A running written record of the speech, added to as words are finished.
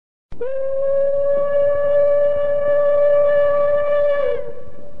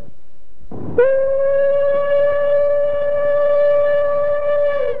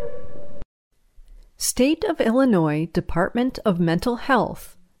State of Illinois Department of Mental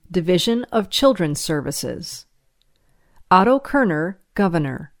Health, Division of Children's Services. Otto Kerner,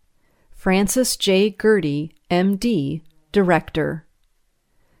 Governor. Francis J. Gertie, M.D., Director.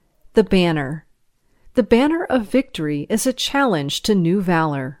 The Banner. The Banner of Victory is a challenge to new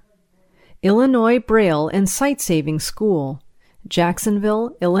valor. Illinois Braille and Sight-Saving School,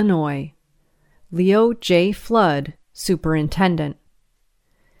 Jacksonville, Illinois. Leo J. Flood, Superintendent.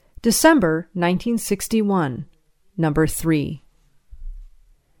 December 1961, Number 3.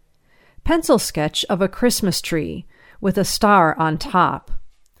 Pencil sketch of a Christmas tree with a star on top.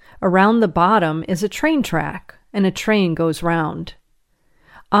 Around the bottom is a train track, and a train goes round.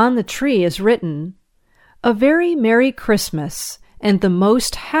 On the tree is written, "A very Merry Christmas and the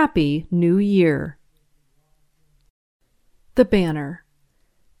most happy New Year." The Banner.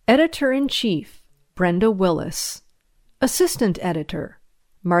 Editor-in-Chief, Brenda Willis. Assistant Editor,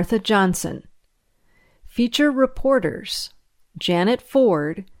 Martha Johnson. Feature Reporters, Janet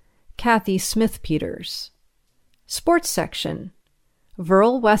Ford, Kathy Smith-Peters. Sports Section,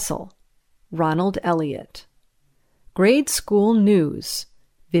 Verl Wessel, Ronald Elliott. Grade School News,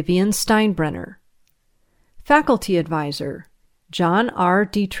 Vivian Steinbrenner. Faculty Advisor, John R.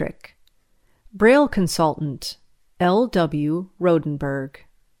 Dietrich. Braille Consultant, L. W. Rodenberg.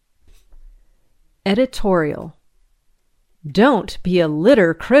 Editorial. Don't be a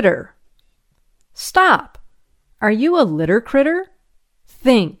litter critter. Stop! Are you a litter critter?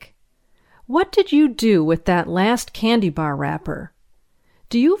 Think. What did you do with that last candy bar wrapper?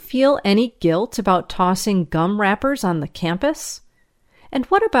 Do you feel any guilt about tossing gum wrappers on the campus? And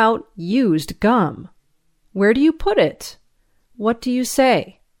what about used gum? Where do you put it? What do you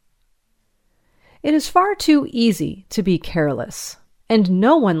say? It is far too easy to be careless, and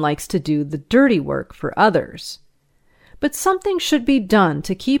no one likes to do the dirty work for others. But something should be done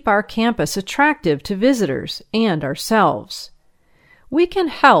to keep our campus attractive to visitors and ourselves. We can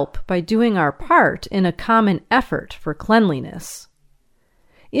help by doing our part in a common effort for cleanliness.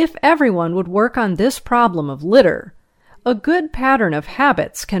 If everyone would work on this problem of litter, a good pattern of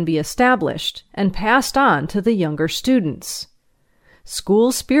habits can be established and passed on to the younger students.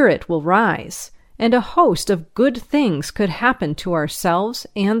 School spirit will rise, and a host of good things could happen to ourselves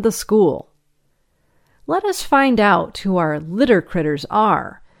and the school. Let us find out who our litter critters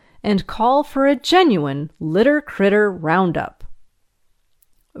are and call for a genuine litter critter roundup.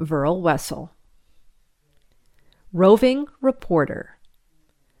 Verl Wessel. Roving Reporter.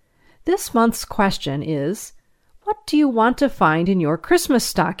 This month's question is, what do you want to find in your Christmas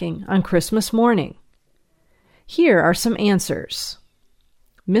stocking on Christmas morning? Here are some answers.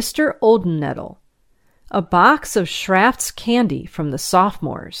 Mr. Oldennettle. A box of Schrafft's candy from the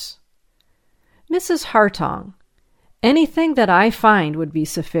sophomores. Mrs. Hartong. Anything that I find would be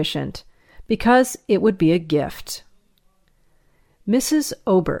sufficient, because it would be a gift. Mrs.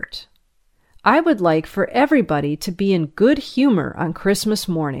 Obert. I would like for everybody to be in good humor on Christmas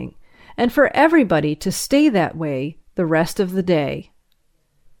morning, and for everybody to stay that way the rest of the day.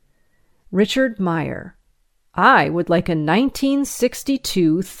 Richard Meyer. I would like a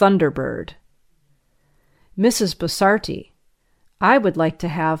 1962 Thunderbird. Mrs. Bossarti. I would like to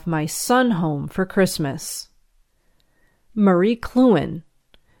have my son home for Christmas. Marie Cluin.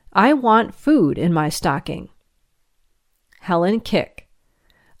 I want food in my stocking. Helen Kick.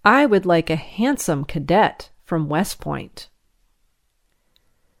 I would like a handsome cadet from West Point.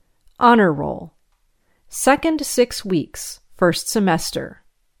 Honor Roll. Second 6 weeks, first semester.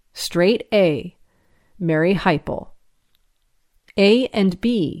 Straight A, Mary Heipel. A and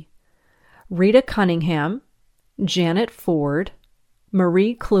B, Rita Cunningham, Janet Ford,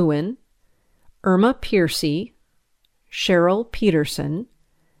 Marie Cluin, Irma Piercy, Cheryl Peterson,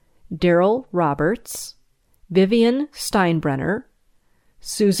 Daryl Roberts, Vivian Steinbrenner,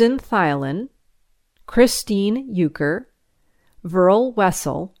 Susan Thielen, Christine Euchre, Verl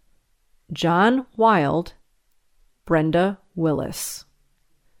Wessel, John Wild, Brenda Willis.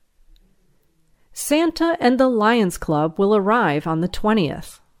 Santa and the Lions Club will arrive on the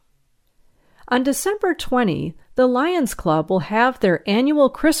 20th. On December 20, the Lions Club will have their annual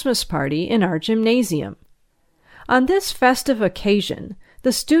Christmas party in our gymnasium. On this festive occasion,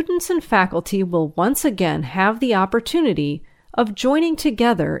 the students and faculty will once again have the opportunity of joining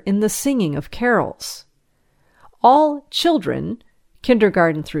together in the singing of carols. All children,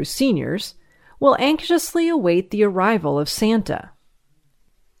 kindergarten through seniors, will anxiously await the arrival of Santa.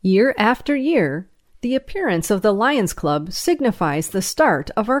 Year after year, The appearance of the Lions Club signifies the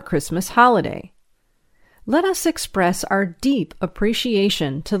start of our Christmas holiday. Let us express our deep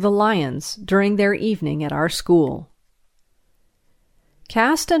appreciation to the Lions during their evening at our school.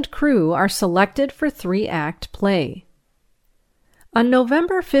 Cast and crew are selected for 3-act play. On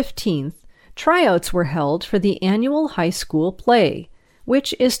November 15th, tryouts were held for the annual high school play,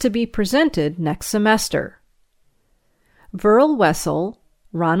 which is to be presented next semester. Verl Wessel,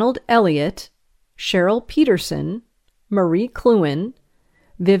 Ronald Elliott, Cheryl Peterson, Marie Cluin,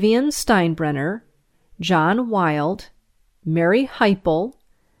 Vivian Steinbrenner, John Wild, Mary Heipel,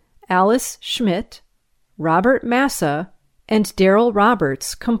 Alice Schmidt, Robert Massa, and Daryl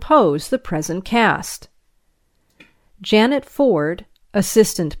Roberts compose the present cast. Janet Ford,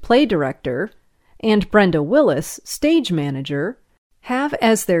 assistant play director, and Brenda Willis, stage manager, have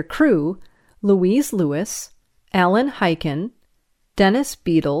as their crew Louise Lewis, Alan Heiken, Dennis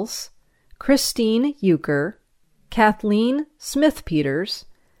Beatles, Christine Euchre, Kathleen Smith-Peters,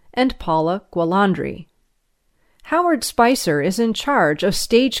 and Paula Gualandri. Howard Spicer is in charge of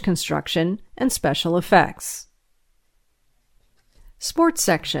stage construction and special effects. Sports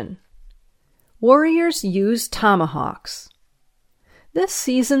section. Warriors use tomahawks. This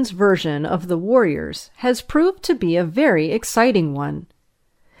season's version of the Warriors has proved to be a very exciting one.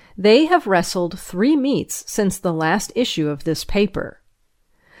 They have wrestled 3 meets since the last issue of this paper.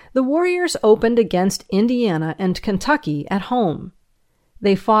 The Warriors opened against Indiana and Kentucky at home.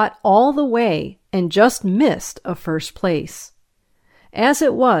 They fought all the way and just missed a first place. As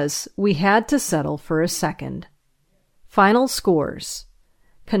it was, we had to settle for a second. Final scores: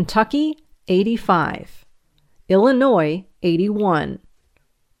 Kentucky 85, Illinois 81,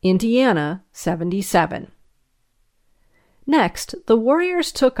 Indiana 77. Next, the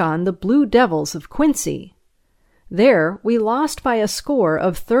Warriors took on the Blue Devils of Quincy. There, we lost by a score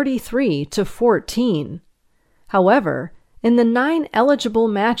of 33-14. However, in the 9 eligible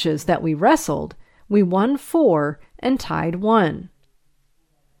matches that we wrestled, we won 4 and tied 1.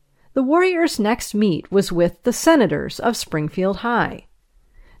 The Warriors' next meet was with the Senators of Springfield High.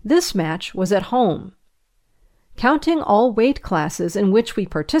 This match was at home. Counting all weight classes in which we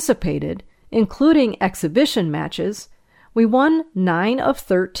participated, including exhibition matches, we won 9 of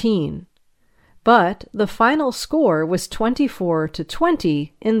 13. But the final score was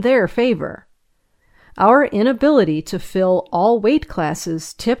 24-20 in their favor. Our inability to fill all weight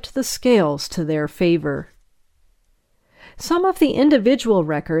classes tipped the scales to their favor. Some of the individual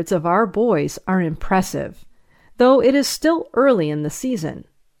records of our boys are impressive, though it is still early in the season.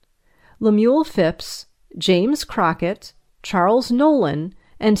 Lemuel Phipps, James Crockett, Charles Nolan,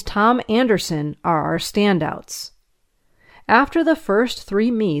 and Tom Anderson are our standouts. After the first 3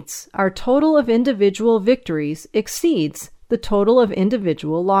 meets, our total of individual victories exceeds the total of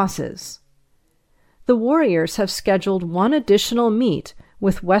individual losses. The Warriors have scheduled 1 additional meet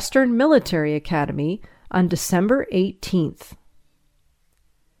with Western Military Academy on December 18th.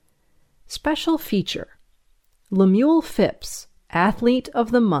 Special feature: Lemuel Phipps, Athlete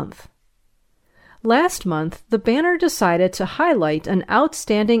of the Month. Last month, the Banner decided to highlight an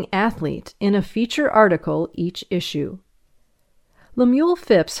outstanding athlete in a feature article each issue. Lemuel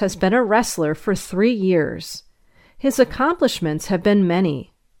Phipps has been a wrestler for 3 years. His accomplishments have been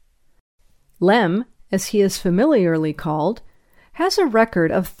many. Lem, as he is familiarly called, has a record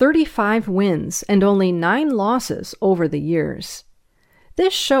of 35 wins and only 9 losses over the years.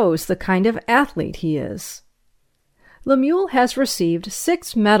 This shows the kind of athlete he is. Lemuel has received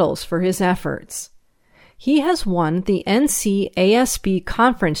 6 medals for his efforts. He has won the NCASB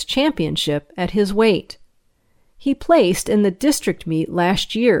Conference Championship at his weight. He placed in the district meet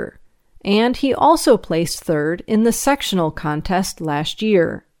last year, and he also placed 3rd in the sectional contest last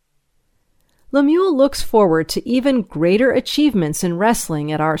year. Lemuel looks forward to even greater achievements in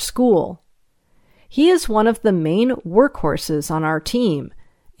wrestling at our school. He is one of the main workhorses on our team,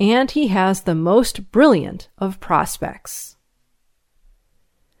 and he has the most brilliant of prospects.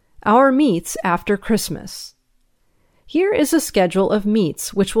 Our meets after Christmas. Here is a schedule of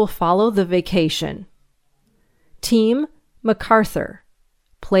meets which will follow the vacation. Team MacArthur.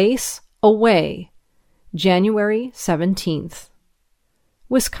 Place away, January 17th.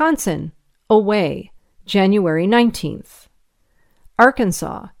 Wisconsin, away, January 19th.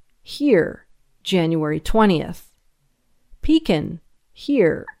 Arkansas, here, January 20th. Pekin,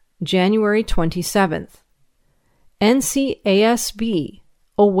 here, January 27th. NCASB,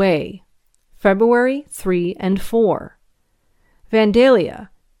 away, February 3 and 4. Vandalia,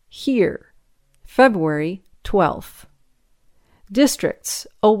 here, February 12th. Districts,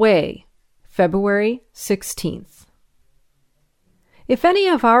 away, February 16th. If any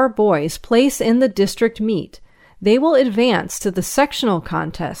of our boys place in the district meet, they will advance to the sectional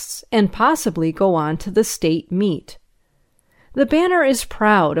contests and possibly go on to the state meet. The banner is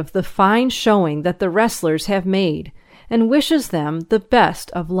proud of the fine showing that the wrestlers have made and wishes them the best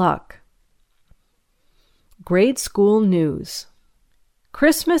of luck. Grade School News.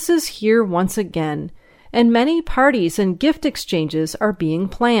 Christmas is here once again, and many parties and gift exchanges are being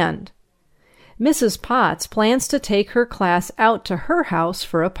planned. Mrs. Potts plans to take her class out to her house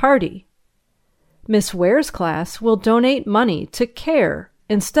for a party. Miss Ware's class will donate money to CARE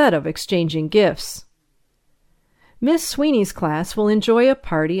instead of exchanging gifts. Miss Sweeney's class will enjoy a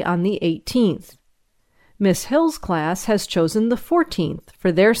party on the 18th. Miss Hill's class has chosen the 14th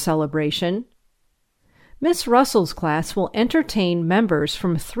for their celebration. Miss Russell's class will entertain members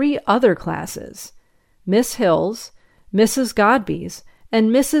from 3 other classes, Miss Hill's, Mrs. Godby's, and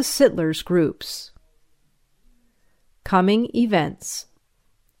Mrs. Sittler's groups. Coming events.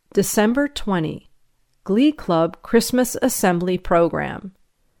 December 20, Glee Club Christmas Assembly Program.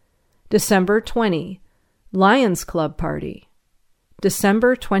 December 20, Lions Club Party.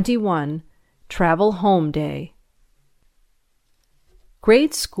 December 21, Travel Home Day.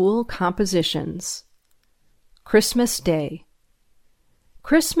 Grade School Compositions. Christmas Day.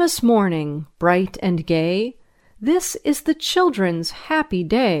 Christmas morning, bright and gay, this is the children's happy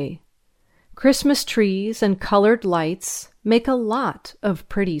day. Christmas trees and colored lights make a lot of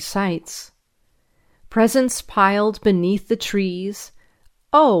pretty sights. Presents piled beneath the trees,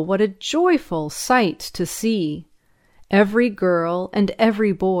 oh, what a joyful sight to see! Every girl and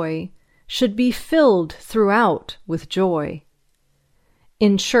every boy should be filled throughout with joy.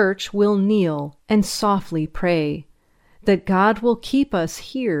 In church we'll kneel and softly pray that God will keep us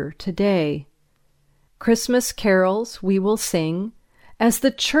here today. Christmas carols we will sing as the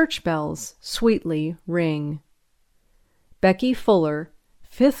church bells sweetly ring. Becky Fuller,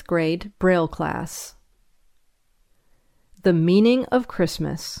 5th grade Braille class. The meaning of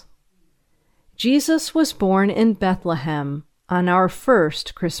Christmas. Jesus was born in Bethlehem on our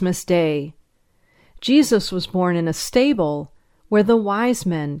first Christmas day. Jesus was born in a stable where the wise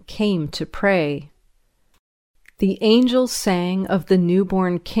men came to pray. The angels sang of the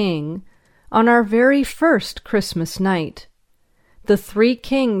newborn King on our very first Christmas night. The 3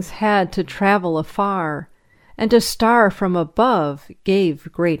 kings had to travel afar, and a star from above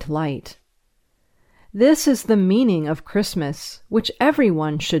gave great light. This is the meaning of Christmas, which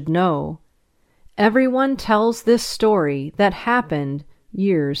everyone should know. Everyone tells this story that happened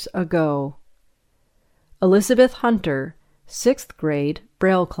years ago. Elizabeth Hunter, 6th grade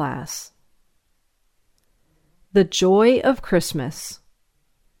Braille class. The joy of Christmas.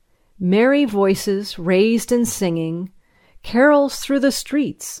 Merry voices raised in singing, carols through the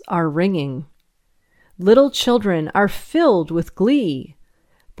streets are ringing. Little children are filled with glee,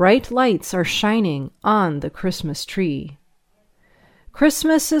 bright lights are shining on the Christmas tree.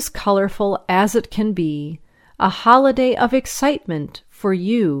 Christmas is colorful as it can be, a holiday of excitement for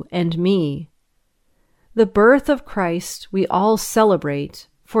you and me. The birth of Christ we all celebrate,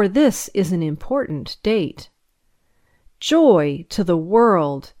 for this is an important date. Joy to the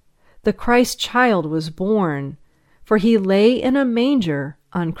world! The Christ child was born, for he lay in a manger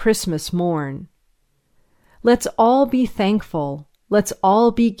on Christmas morn. Let's all be thankful, let's all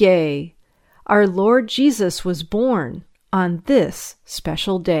be gay. Our Lord Jesus was born on this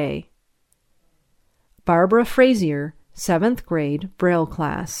special day. Barbara Frazier, 7th grade Braille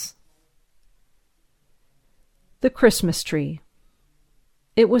class. The Christmas Tree.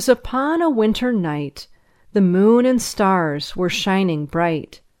 It was upon a winter night, the moon and stars were shining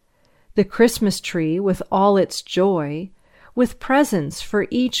bright. The Christmas tree with all its joy, with presents for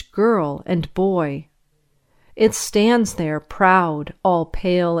each girl and boy. It stands there proud, all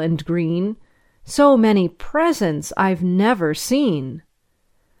pale and green, so many presents I've never seen.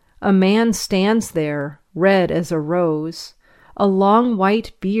 A man stands there, red as a rose, a long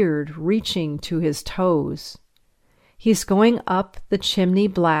white beard reaching to his toes. He's going up the chimney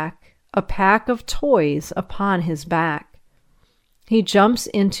black, a pack of toys upon his back. He jumps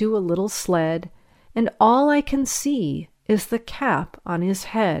into a little sled, and all I can see is the cap on his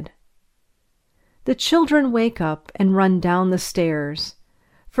head. The children wake up and run down the stairs,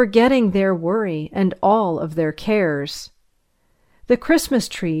 forgetting their worry and all of their cares. The Christmas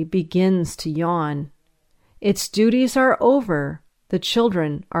tree begins to yawn. Its duties are over, the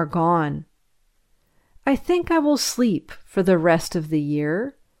children are gone. I think I will sleep for the rest of the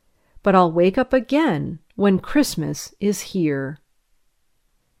year, but I'll wake up again when Christmas is here.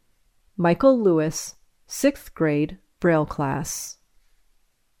 Michael Lewis, 6th grade Braille class.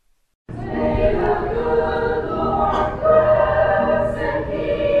 Say the good Lord bless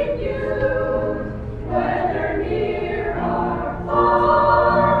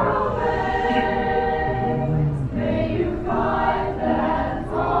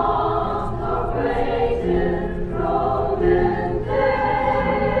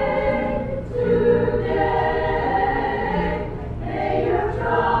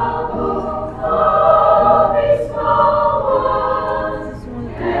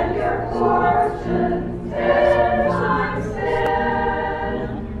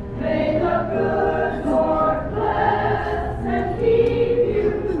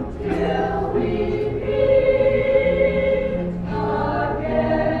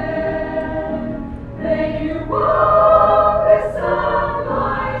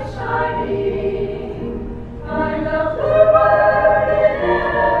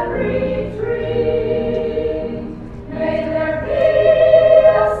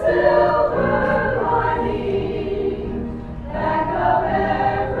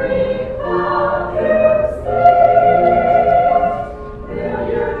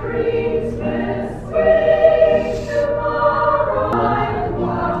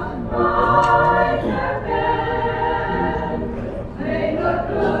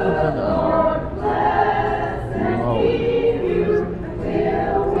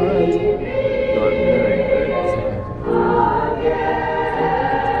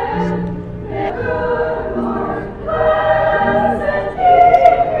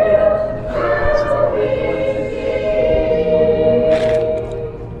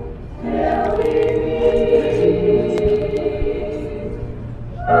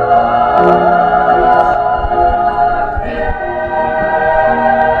Oh